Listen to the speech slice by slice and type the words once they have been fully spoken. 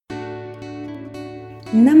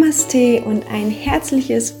Namaste und ein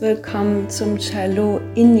herzliches Willkommen zum Chalo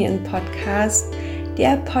Indien Podcast,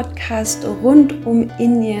 der Podcast rund um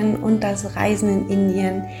Indien und das Reisen in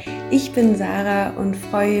Indien. Ich bin Sarah und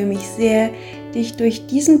freue mich sehr, dich durch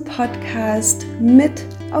diesen Podcast mit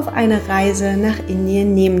auf eine Reise nach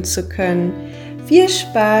Indien nehmen zu können. Viel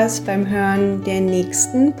Spaß beim Hören der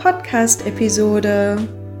nächsten Podcast-Episode.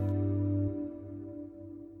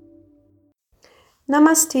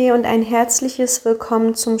 Namaste und ein herzliches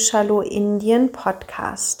Willkommen zum Chalo Indien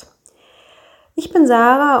Podcast. Ich bin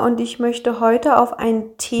Sarah und ich möchte heute auf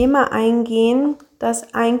ein Thema eingehen,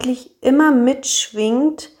 das eigentlich immer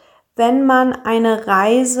mitschwingt, wenn man eine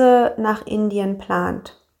Reise nach Indien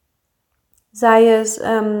plant. Sei es,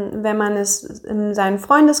 wenn man es in seinem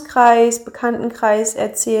Freundeskreis, Bekanntenkreis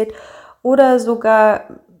erzählt oder sogar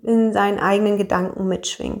in seinen eigenen Gedanken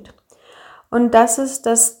mitschwingt. Und das ist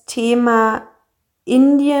das Thema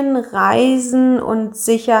Indien, Reisen und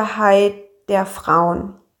Sicherheit der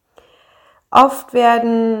Frauen. Oft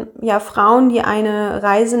werden Frauen, die eine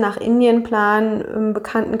Reise nach Indien planen, im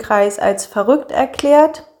Bekanntenkreis als verrückt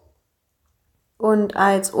erklärt und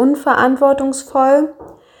als unverantwortungsvoll.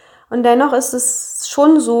 Und dennoch ist es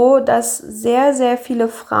schon so, dass sehr, sehr viele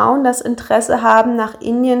Frauen das Interesse haben, nach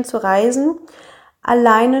Indien zu reisen.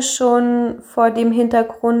 Alleine schon vor dem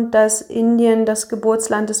Hintergrund, dass Indien das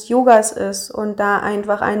Geburtsland des Yogas ist und da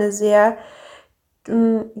einfach ein sehr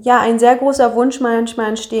großer Wunsch manchmal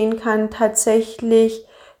entstehen kann, tatsächlich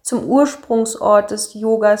zum Ursprungsort des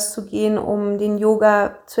Yogas zu gehen, um den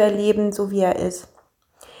Yoga zu erleben, so wie er ist.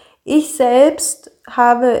 Ich selbst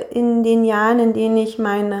habe in den Jahren, in denen ich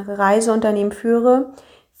mein Reiseunternehmen führe,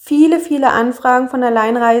 viele Anfragen von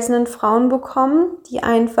alleinreisenden Frauen bekommen, die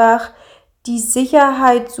einfach die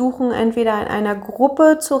Sicherheit suchen, entweder in einer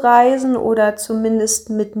Gruppe zu reisen oder zumindest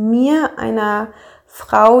mit mir, einer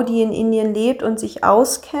Frau, die in Indien lebt und sich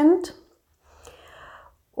auskennt.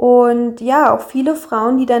 Und ja, auch viele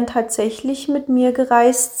Frauen, die dann tatsächlich mit mir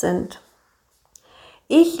gereist sind.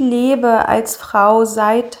 Ich lebe als Frau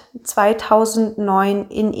seit 2009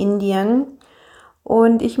 in Indien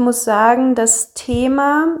und ich muss sagen, das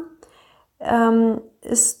Thema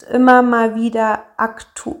ist immer mal wieder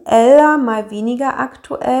aktueller, mal weniger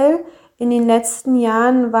aktuell. In den letzten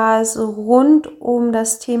Jahren war es rund um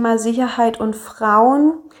das Thema Sicherheit und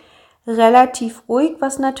Frauen relativ ruhig,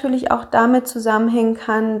 was natürlich auch damit zusammenhängen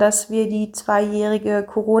kann, dass wir die 2-jährige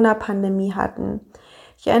Corona-Pandemie hatten.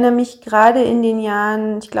 Ich erinnere mich gerade in den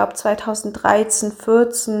Jahren, ich glaube 2013,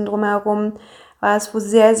 14 drumherum, war es, wo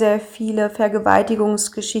sehr, sehr viele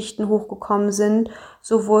Vergewaltigungsgeschichten hochgekommen sind,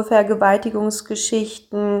 sowohl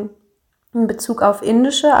Vergewaltigungsgeschichten in Bezug auf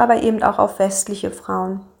indische, aber eben auch auf westliche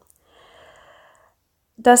Frauen.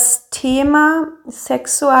 Das Thema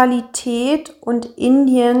Sexualität und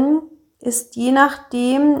Indien ist je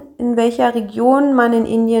nachdem, in welcher Region man in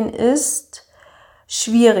Indien ist,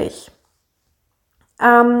 schwierig.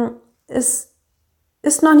 Es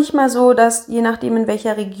ist noch nicht mal so, dass je nachdem, in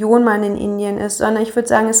welcher Region man in Indien ist, sondern ich würde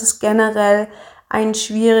sagen, es ist generell ein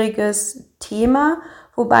schwieriges Thema,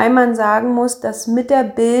 wobei man sagen muss, dass mit der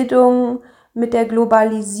Bildung, mit der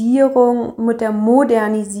Globalisierung, mit der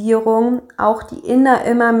Modernisierung auch die Inder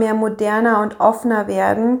immer mehr moderner und offener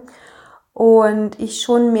werden und ich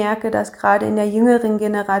schon merke, dass gerade in der jüngeren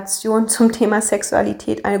Generation zum Thema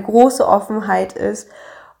Sexualität eine große Offenheit ist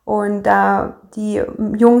und da die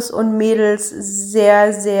Jungs und Mädels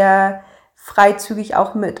sehr, sehr freizügig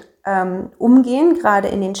auch mit umgehen, gerade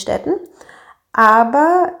in den Städten.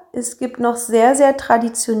 Aber es gibt noch sehr, sehr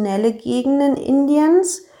traditionelle Gegenden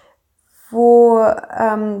Indiens, wo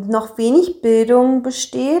noch wenig Bildung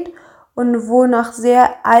besteht und wo noch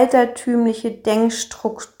sehr altertümliche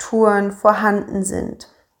Denkstrukturen vorhanden sind.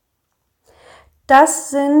 Das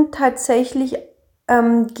sind tatsächlich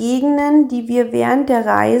Gegenden, die wir während der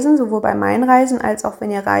Reisen, sowohl bei meinen Reisen als auch wenn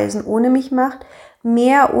ihr Reisen ohne mich macht,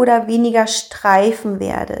 mehr oder weniger streifen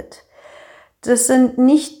werdet. Das sind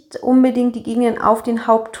nicht unbedingt die Gegenden auf den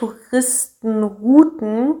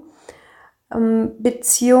Haupttouristenrouten,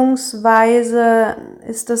 beziehungsweise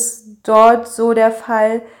ist es dort so der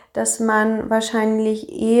Fall, dass man wahrscheinlich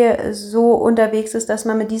so unterwegs ist, dass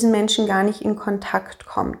man mit diesen Menschen gar nicht in Kontakt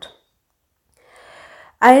kommt.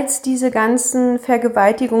 Als diese ganzen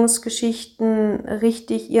Vergewaltigungsgeschichten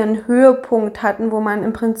richtig ihren Höhepunkt hatten, wo man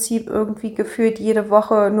im Prinzip irgendwie gefühlt jede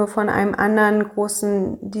Woche nur von einem anderen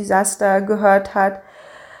großen Desaster gehört hat,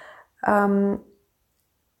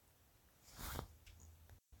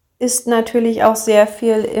 ist natürlich auch sehr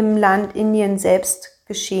viel im Land Indien selbst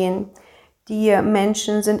geschehen. Die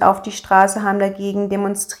Menschen sind auf die Straße, haben dagegen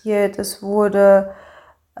demonstriert, es wurde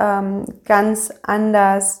ganz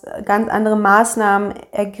andere Maßnahmen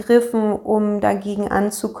ergriffen, um dagegen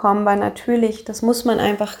anzukommen, weil natürlich, das muss man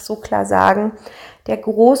einfach so klar sagen, der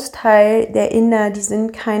Großteil der Inder, die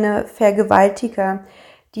sind keine Vergewaltiger.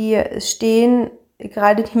 Die stehen,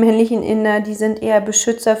 gerade die männlichen Inder, die sind eher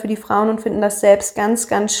Beschützer für die Frauen und finden das selbst ganz,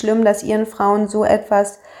 ganz schlimm, dass ihren Frauen so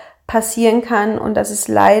etwas passieren kann und dass es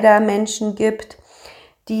leider Menschen gibt,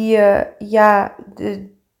 die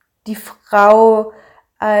die Frau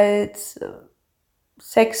als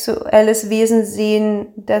sexuelles Wesen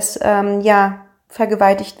sehen, das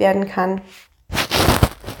vergewaltigt werden kann.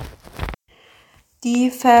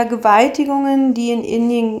 Die Vergewaltigungen, die in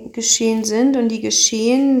Indien geschehen sind und die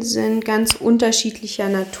geschehen, sind ganz unterschiedlicher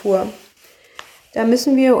Natur. Da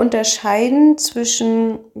müssen wir unterscheiden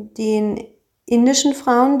zwischen den indischen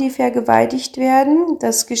Frauen, die vergewaltigt werden.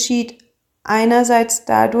 Das geschieht einerseits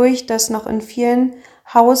dadurch, dass noch in vielen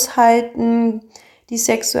Haushalten die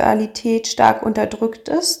Sexualität stark unterdrückt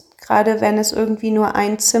ist, gerade wenn es irgendwie nur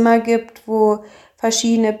ein Zimmer gibt, wo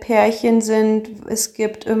verschiedene Pärchen sind. Es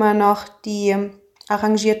gibt immer noch die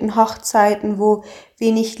arrangierten Hochzeiten, wo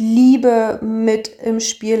wenig Liebe mit im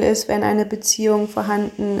Spiel ist, wenn eine Beziehung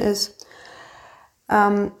vorhanden ist.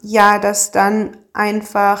 Dass dann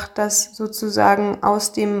einfach das sozusagen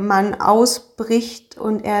aus dem Mann ausbricht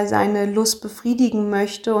und er seine Lust befriedigen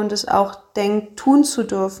möchte und es auch denkt, tun zu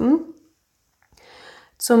dürfen.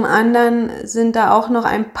 Zum anderen sind da auch noch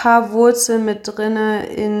ein paar Wurzeln mit drinne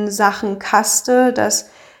in Sachen Kaste, dass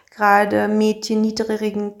gerade Mädchen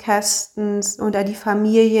niedrigen Kastens oder die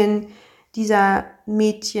Familien dieser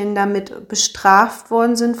Mädchen damit bestraft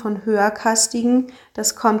worden sind von höherkastigen.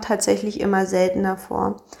 Das kommt tatsächlich immer seltener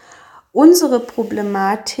vor. Unsere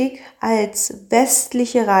Problematik als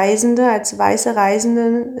westliche Reisende, als weiße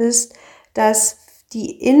Reisende ist, dass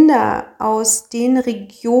die Inder aus den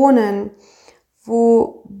Regionen,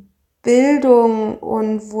 wo Bildung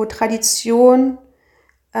und wo Tradition,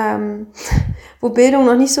 wo Bildung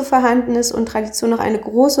noch nicht so vorhanden ist und Tradition noch eine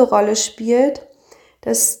große Rolle spielt,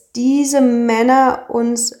 dass diese Männer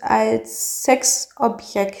uns als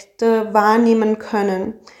Sexobjekte wahrnehmen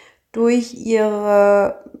können durch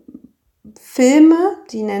ihre Filme,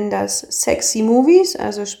 die nennen das Sexy Movies,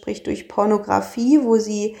 also sprich durch Pornografie, wo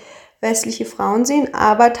sie westliche Frauen sehen,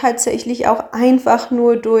 aber tatsächlich auch einfach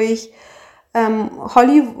nur durch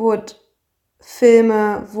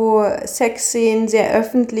Hollywood-Filme, wo Sexszenen sehr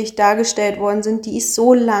öffentlich dargestellt worden sind, die es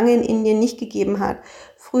so lange in Indien nicht gegeben hat.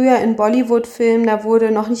 Früher in Bollywood-Filmen, da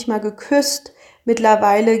wurde noch nicht mal geküsst.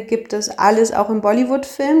 Mittlerweile gibt es alles auch in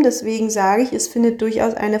Bollywood-Filmen, deswegen sage ich, es findet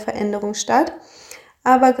durchaus eine Veränderung statt.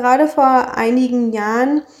 Aber gerade vor einigen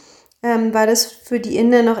Jahren war das für die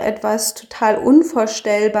Inder noch etwas total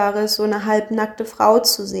Unvorstellbares, so eine halbnackte Frau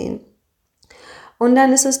zu sehen. Und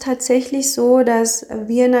dann ist es tatsächlich so, dass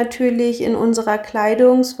wir natürlich in unserer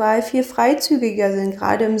Kleidungswahl viel freizügiger sind,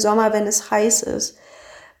 gerade im Sommer, wenn es heiß ist.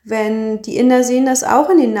 Wenn die Inder sehen das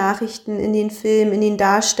auch in den Nachrichten, in den Filmen, in den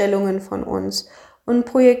Darstellungen von uns und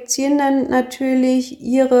projizieren dann natürlich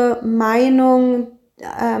ihre Meinung,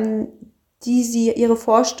 ihre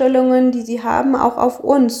Vorstellungen, die sie haben, auch auf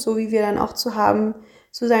uns, so wie wir dann auch zu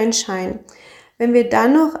sein scheinen. Wenn wir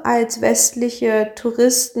dann noch als westliche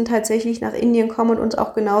Touristen tatsächlich nach Indien kommen und uns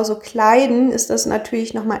auch genauso kleiden, ist das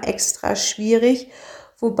natürlich nochmal extra schwierig,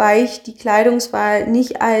 wobei ich die Kleidungswahl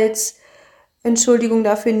nicht als Entschuldigung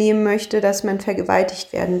dafür nehmen möchte, dass man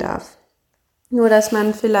vergewaltigt werden darf. Nur, dass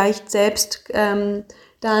man vielleicht selbst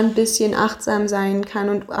da ein bisschen achtsam sein kann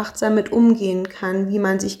und achtsam mit umgehen kann, wie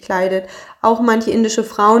man sich kleidet. Auch manche indische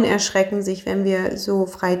Frauen erschrecken sich, wenn wir so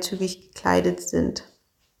freizügig gekleidet sind.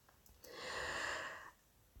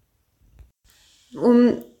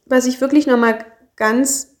 Was ich wirklich nochmal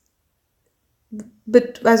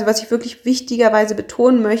was ich wirklich wichtigerweise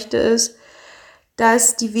betonen möchte, ist,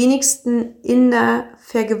 dass die wenigsten Inder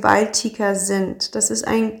Vergewaltiger sind. Das ist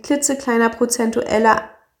ein klitzekleiner prozentueller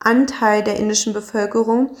Anteil der indischen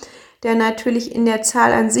Bevölkerung, der natürlich in der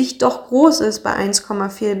Zahl an sich doch groß ist bei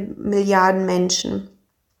 1,4 Milliarden Menschen.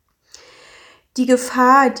 Die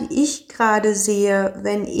Gefahr, die ich gerade sehe,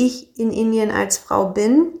 wenn ich in Indien als Frau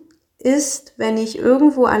bin, ist, wenn ich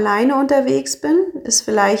irgendwo alleine unterwegs bin, es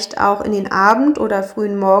vielleicht auch in den Abend- oder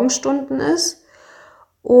frühen Morgenstunden ist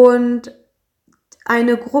und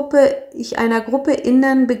ich einer Gruppe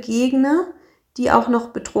Indern begegne, die auch noch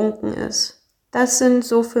betrunken ist. Das sind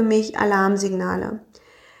so für mich Alarmsignale.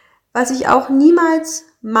 Was ich auch niemals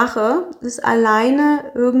mache, ist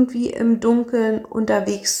alleine irgendwie im Dunkeln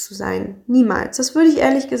unterwegs zu sein. Niemals. Das würde ich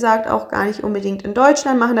ehrlich gesagt auch gar nicht unbedingt in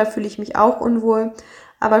Deutschland machen, da fühle ich mich auch unwohl,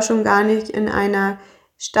 aber schon gar nicht in einer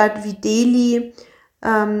Stadt wie Delhi.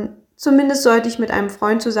 zumindest sollte ich mit einem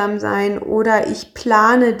Freund zusammen sein oder ich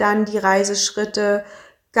plane dann die Reiseschritte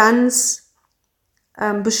ganz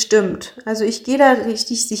bestimmt. Also ich gehe da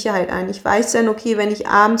richtig Sicherheit ein. Ich weiß dann, okay, wenn ich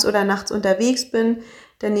abends oder nachts unterwegs bin,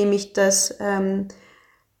 dann nehme ich das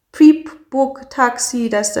Pre-Book-Taxi,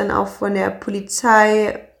 das dann auch von der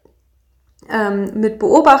Polizei mit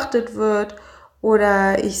beobachtet wird,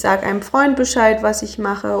 oder ich sage einem Freund Bescheid, was ich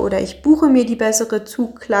mache, oder ich buche mir die bessere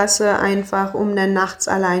Zugklasse einfach, um dann nachts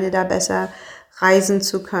alleine da besser reisen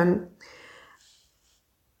zu können.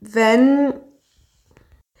 Wenn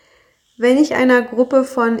ich einer Gruppe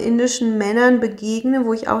von indischen Männern begegne,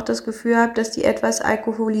 wo ich auch das Gefühl habe, dass die etwas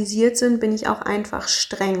alkoholisiert sind, bin ich auch einfach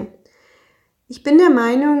streng. Ich bin der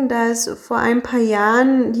Meinung, dass vor ein paar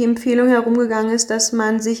Jahren die Empfehlung herumgegangen ist, dass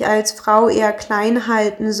man sich als Frau eher klein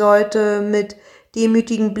halten sollte, mit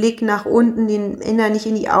demütigem Blick nach unten, den Männern nicht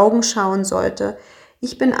in die Augen schauen sollte.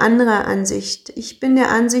 Ich bin anderer Ansicht. Ich bin der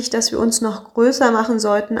Ansicht, dass wir uns noch größer machen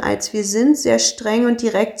sollten, als wir sind, sehr streng und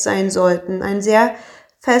direkt sein sollten, ein sehr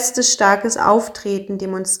festes, starkes Auftreten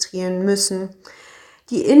demonstrieren müssen.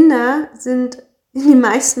 Die Inder sind in den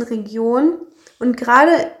meisten Regionen, und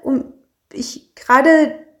gerade um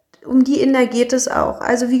die Inder geht es auch.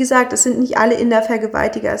 Also wie gesagt, es sind nicht alle Inder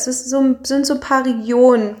Vergewaltiger. Sind so ein paar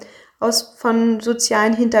Regionen von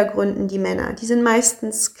sozialen Hintergründen, die Männer. Die sind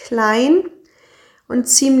meistens klein und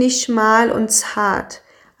ziemlich schmal und zart.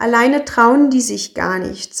 Alleine trauen die sich gar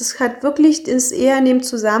nicht. Ist eher in dem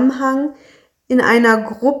Zusammenhang, in einer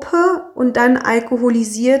Gruppe und dann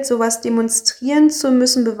alkoholisiert sowas demonstrieren zu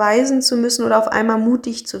müssen, beweisen zu müssen oder auf einmal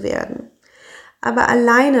mutig zu werden. Aber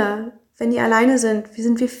alleine, wenn die alleine sind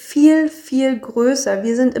wir viel, viel größer.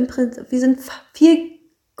 Wir sind viel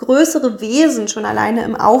größere Wesen schon alleine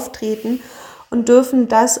im Auftreten und dürfen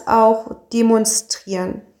das auch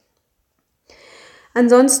demonstrieren.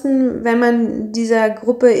 Ansonsten, wenn man dieser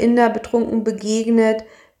Gruppe Inder betrunken begegnet,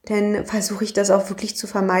 dann versuche ich das auch wirklich zu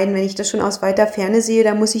vermeiden. Wenn ich das schon aus weiter Ferne sehe,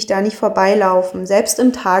 dann muss ich da nicht vorbeilaufen. Selbst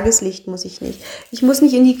im Tageslicht muss ich nicht. Ich muss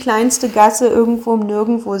nicht in die kleinste Gasse irgendwo im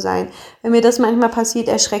Nirgendwo sein. Wenn mir das manchmal passiert,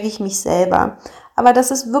 erschrecke ich mich selber. Aber das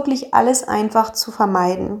ist wirklich alles einfach zu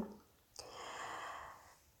vermeiden.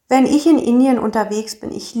 Wenn ich in Indien unterwegs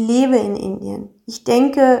bin, ich lebe in Indien, ich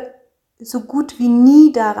denke so gut wie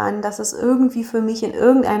nie daran, dass es irgendwie für mich in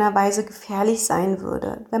irgendeiner Weise gefährlich sein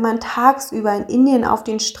würde. Wenn man tagsüber in Indien auf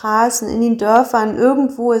den Straßen, in den Dörfern,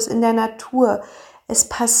 irgendwo ist, in der Natur, es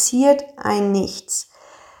passiert einem nichts.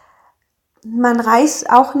 Man reist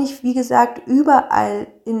auch nicht, wie gesagt, überall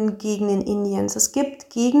in Gegenden Indiens. Es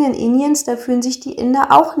gibt Gegenden Indiens, da fühlen sich die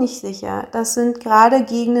Inder auch nicht sicher. Das sind gerade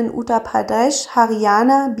Gegenden Uttar Pradesh,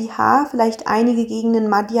 Haryana, Bihar, vielleicht einige Gegenden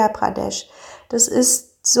Madhya Pradesh. Das ist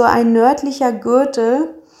so ein nördlicher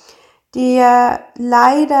Gürtel, der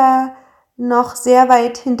leider noch sehr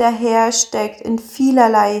weit hinterher steckt in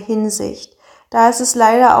vielerlei Hinsicht. Da ist es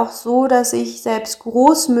leider auch so, dass ich selbst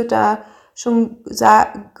Großmütter schon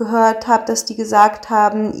gehört habe, dass die gesagt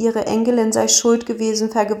haben, ihre Enkelin sei schuld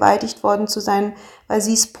gewesen, vergewaltigt worden zu sein, weil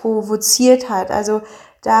sie es provoziert hat. Also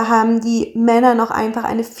da haben die Männer noch einfach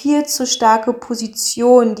eine viel zu starke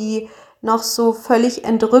Position, die noch so völlig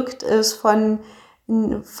entrückt ist von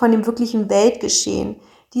dem wirklichen Weltgeschehen.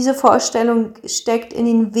 Diese Vorstellung steckt in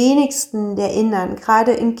den wenigsten der Indern,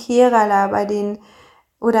 gerade in Kerala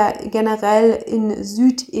oder generell in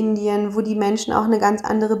Südindien, wo die Menschen auch eine ganz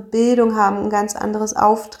andere Bildung haben, ein ganz anderes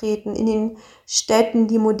Auftreten. In den Städten,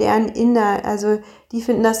 die modernen Inder, also die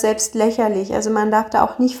finden das selbst lächerlich. Also man darf da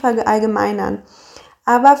auch nicht verallgemeinern.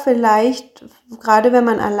 Aber vielleicht, gerade wenn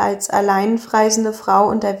man als alleinreisende Frau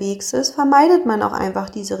unterwegs ist, vermeidet man auch einfach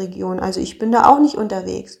diese Region. Also ich bin da auch nicht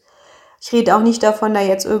unterwegs. Ich rede auch nicht davon, da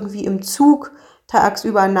jetzt irgendwie im Zug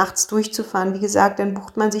tagsüber nachts durchzufahren. Wie gesagt, dann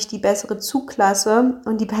bucht man sich die bessere Zugklasse.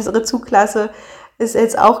 Und die bessere Zugklasse ist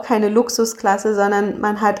jetzt auch keine Luxusklasse, sondern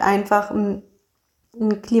man hat einfach ein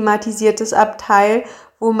klimatisiertes Abteil,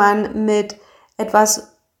 wo man mit etwas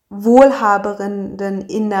wohlhabenden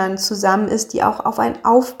Indern zusammen ist, die auch auf einen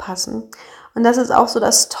aufpassen. Und das ist auch so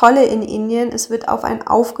das Tolle in Indien, es wird auf einen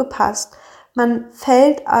aufgepasst. Man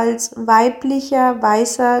fällt als weiblicher,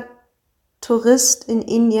 weißer Tourist in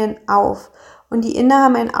Indien auf. Und die Inder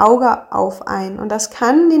haben ein Auge auf einen. Und das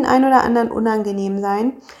kann den einen oder anderen unangenehm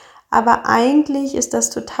sein. Aber eigentlich ist das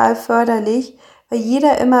total förderlich, weil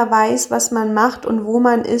jeder immer weiß, was man macht und wo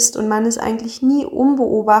man ist. Und man ist eigentlich nie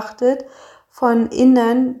unbeobachtet von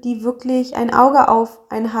Indern, die wirklich ein Auge auf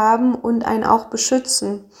einen haben und einen auch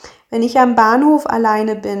beschützen. Wenn ich am Bahnhof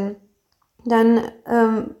alleine bin dann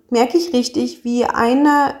merke ich richtig, wie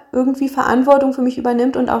einer irgendwie Verantwortung für mich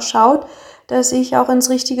übernimmt und auch schaut, dass ich auch ins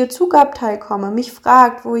richtige Zugabteil komme, mich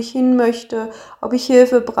fragt, wo ich hin möchte, ob ich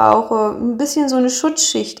Hilfe brauche, ein bisschen so eine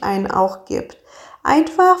Schutzschicht einen auch gibt.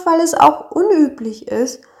 Einfach, weil es auch unüblich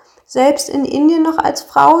ist, selbst in Indien noch als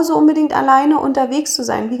Frau so unbedingt alleine unterwegs zu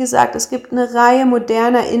sein. Wie gesagt, es gibt eine Reihe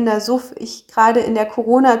moderner Inder, gerade in der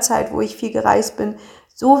Corona-Zeit, wo ich viel gereist bin,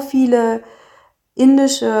 so viele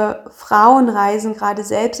indische Frauen reisen gerade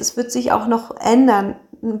selbst. Es wird sich auch noch ändern.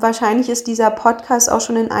 Wahrscheinlich ist dieser Podcast auch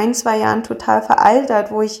schon in 1-2 Jahren total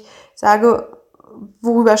veraltert, wo ich sage,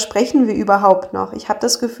 worüber sprechen wir überhaupt noch? Ich habe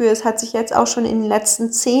das Gefühl, es hat sich jetzt auch schon in den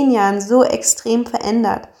letzten 10 Jahren so extrem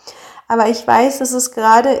verändert. Aber ich weiß, dass es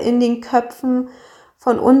gerade in den Köpfen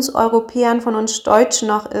von uns Europäern, von uns Deutschen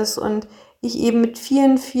noch ist und ich eben mit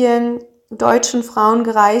vielen, vielen deutschen Frauen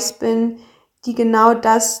gereist bin, die genau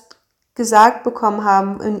das gesagt bekommen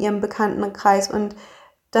haben in ihrem Bekanntenkreis. Und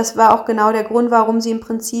das war auch genau der Grund, warum sie im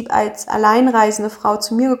Prinzip als alleinreisende Frau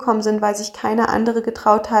zu mir gekommen sind, weil sich keine andere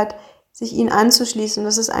getraut hat, sich ihnen anzuschließen. Und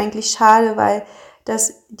das ist eigentlich schade, weil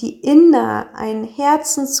dass die Inder ein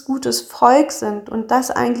herzensgutes Volk sind und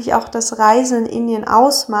das eigentlich auch das Reisen in Indien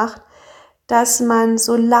ausmacht, dass man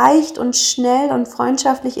so leicht und schnell und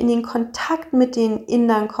freundschaftlich in den Kontakt mit den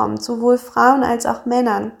Indern kommt, sowohl Frauen als auch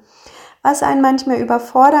Männern. Was einen manchmal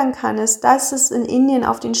überfordern kann, ist, dass es in Indien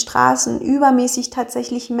auf den Straßen übermäßig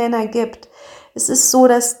tatsächlich Männer gibt. Es ist so,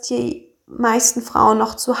 dass die meisten Frauen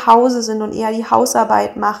noch zu Hause sind und eher die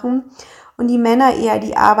Hausarbeit machen und die Männer eher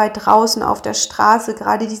die Arbeit draußen auf der Straße,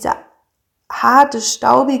 gerade diese harte,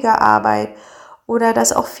 staubige Arbeit, oder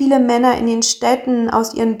dass auch viele Männer in den Städten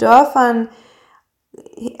aus ihren Dörfern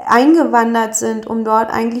eingewandert sind, um dort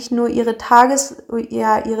eigentlich nur ihre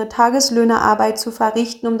Tageslöhnearbeit zu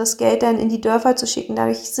verrichten, um das Geld dann in die Dörfer zu schicken.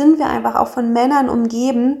 Dadurch sind wir einfach auch von Männern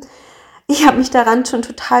umgeben. Ich habe mich daran schon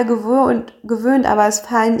total gewöhnt, aber es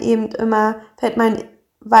fällt meinen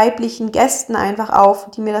weiblichen Gästen einfach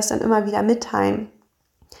auf, die mir das dann immer wieder mitteilen.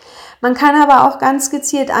 Man kann aber auch ganz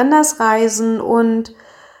gezielt anders reisen und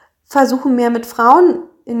versuchen, mehr mit Frauen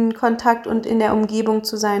in Kontakt und in der Umgebung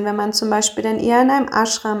zu sein, wenn man zum Beispiel dann eher in einem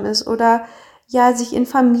Ashram ist oder ja sich in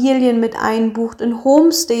Familien mit einbucht, in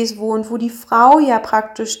Homestays wohnt, wo die Frau ja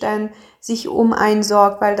praktisch dann sich um einen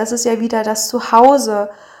sorgt, weil das ist ja wieder das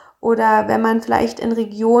Zuhause. Oder wenn man vielleicht in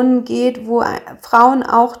Regionen geht, wo Frauen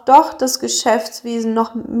auch doch das Geschäftswesen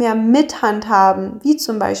noch mehr mithandhaben, wie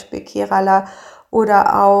zum Beispiel Kerala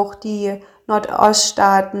oder auch die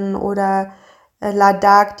Nordoststaaten oder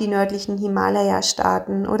Ladakh, die nördlichen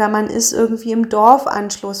Himalaya-Staaten. Oder man ist irgendwie im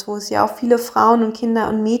Dorfanschluss, wo es ja auch viele Frauen und Kinder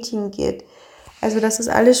und Mädchen gibt. Also das ist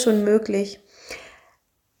alles schon möglich.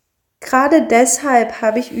 Gerade deshalb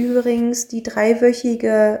habe ich übrigens die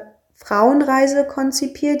 3-wöchige Frauenreise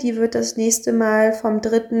konzipiert. Die wird das nächste Mal vom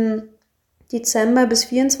 3. Dezember bis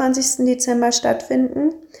 24. Dezember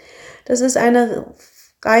stattfinden. Das ist eine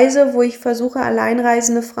Reise, wo ich versuche,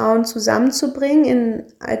 alleinreisende Frauen zusammenzubringen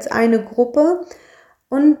als eine Gruppe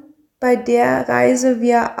und bei der Reise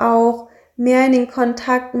wir auch mehr in den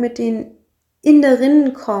Kontakt mit den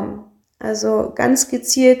Inderinnen kommen. Also ganz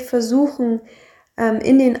gezielt versuchen,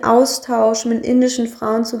 in den Austausch mit indischen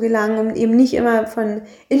Frauen zu gelangen, um eben nicht immer von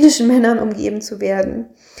indischen Männern umgeben zu werden.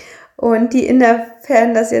 Und die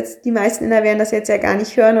meisten Inder werden das jetzt ja gar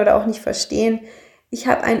nicht hören oder auch nicht verstehen. Ich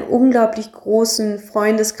habe einen unglaublich großen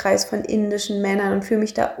Freundeskreis von indischen Männern und fühle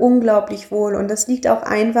mich da unglaublich wohl. Und das liegt auch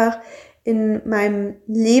einfach in meinem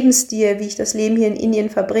Lebensstil, wie ich das Leben hier in Indien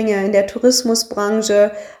verbringe. In der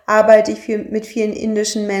Tourismusbranche arbeite ich mit vielen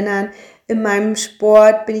indischen Männern. In meinem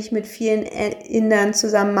Sport bin ich mit vielen Indern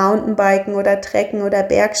zusammen Mountainbiken oder Trekken oder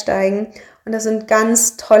Bergsteigen. Und das sind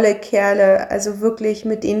ganz tolle Kerle. Also wirklich,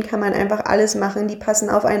 mit denen kann man einfach alles machen. Die passen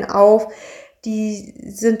auf einen auf. Die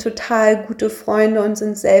sind total gute Freunde und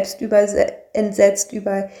sind selbst entsetzt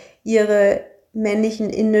über ihre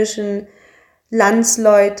männlichen indischen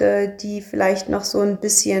Landsleute, die vielleicht noch so ein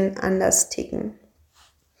bisschen anders ticken.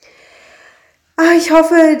 Ich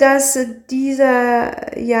hoffe, dass dieser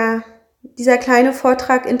kleine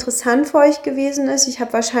Vortrag interessant für euch gewesen ist. Ich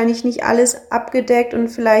habe wahrscheinlich nicht alles abgedeckt und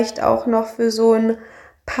vielleicht auch noch für so ein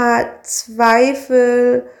paar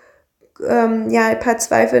Zweifel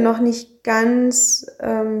noch nicht ganz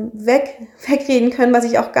wegreden können, was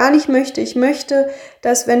ich auch gar nicht möchte. Ich möchte,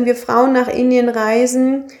 dass wenn wir Frauen nach Indien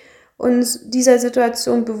reisen, uns dieser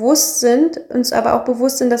Situation bewusst sind, uns aber auch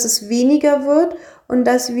bewusst sind, dass es weniger wird und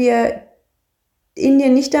dass wir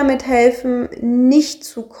Indien nicht damit helfen, nicht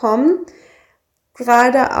zu kommen.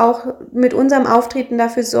 gerade auch mit unserem Auftreten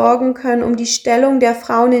dafür sorgen können, um die Stellung der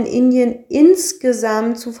Frauen in Indien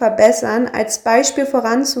insgesamt zu verbessern, als Beispiel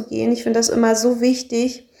voranzugehen. Ich finde das immer so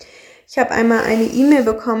wichtig. Ich habe einmal eine E-Mail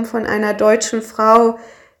bekommen von einer deutschen Frau,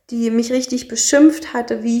 die mich richtig beschimpft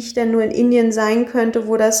hatte, wie ich denn nur in Indien sein könnte,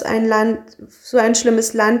 wo das ein Land, so ein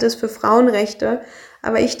schlimmes Land ist für Frauenrechte.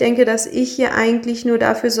 Aber ich denke, dass ich hier eigentlich nur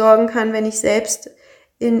dafür sorgen kann, wenn ich selbst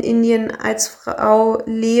in Indien als Frau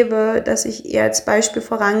lebe, dass ich eher als Beispiel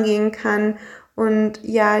vorangehen kann und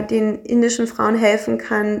ja, den indischen Frauen helfen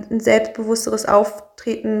kann, ein selbstbewussteres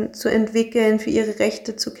Auftreten zu entwickeln, für ihre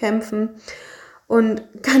Rechte zu kämpfen. Und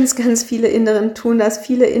ganz, ganz viele Inderinnen tun das.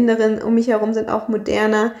 Viele Inderinnen um mich herum sind auch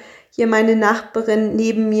moderner. Hier meine Nachbarin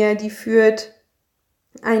neben mir, die führt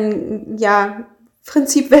ein, ja,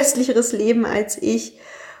 Prinzip westlicheres Leben als ich.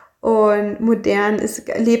 Und modern ist,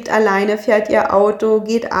 lebt alleine, fährt ihr Auto,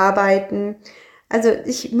 geht arbeiten. Also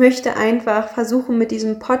ich möchte einfach versuchen, mit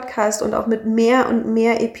diesem Podcast und auch mit mehr und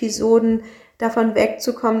mehr Episoden davon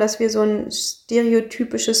wegzukommen, dass wir so ein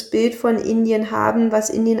stereotypisches Bild von Indien haben,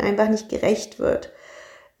 was Indien einfach nicht gerecht wird.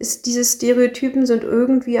 Diese Stereotypen sind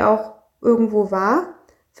irgendwie auch irgendwo wahr,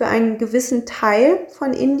 für einen gewissen Teil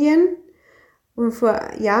von Indien und für,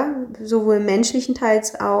 ja, sowohl menschlichen Teil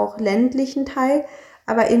als auch ländlichen Teil.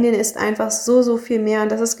 Aber Indien ist einfach so, so viel mehr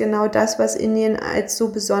und das ist genau das, was Indien als so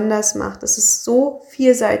besonders macht. Es ist so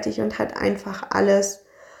vielseitig und hat einfach alles.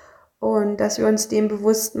 Und dass wir uns dem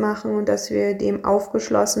bewusst machen und dass wir dem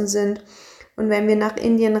aufgeschlossen sind. Und wenn wir nach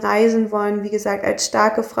Indien reisen wollen, wie gesagt, als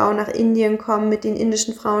starke Frau nach Indien kommen, mit den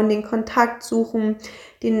indischen Frauen den Kontakt suchen,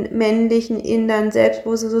 den männlichen Indern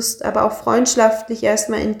selbstbewusst, aber auch freundschaftlich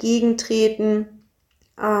erstmal entgegentreten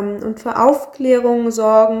und für Aufklärung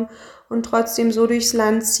sorgen und trotzdem so durchs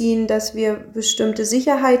Land ziehen, dass wir bestimmte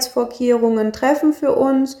Sicherheitsvorkehrungen treffen für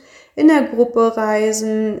uns, in der Gruppe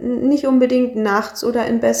reisen, nicht unbedingt nachts oder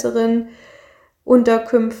in besseren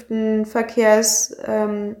Unterkünften,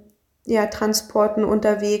 Transporten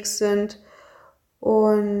unterwegs sind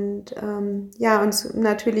und uns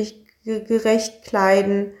natürlich gerecht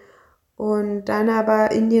kleiden und dann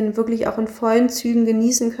aber Indien wirklich auch in vollen Zügen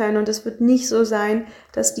genießen können. Und es wird nicht so sein,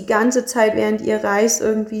 dass die ganze Zeit, während ihr reist,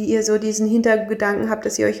 irgendwie ihr so diesen Hintergedanken habt,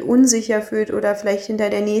 dass ihr euch unsicher fühlt oder vielleicht hinter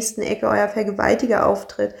der nächsten Ecke euer Vergewaltiger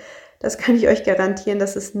auftritt. Das kann ich euch garantieren,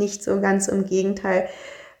 das ist nicht so, ganz im Gegenteil.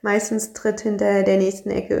 Meistens tritt hinter der nächsten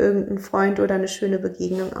Ecke irgendein Freund oder eine schöne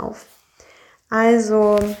Begegnung auf.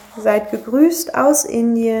 Also, seid gegrüßt aus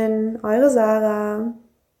Indien, eure Sarah.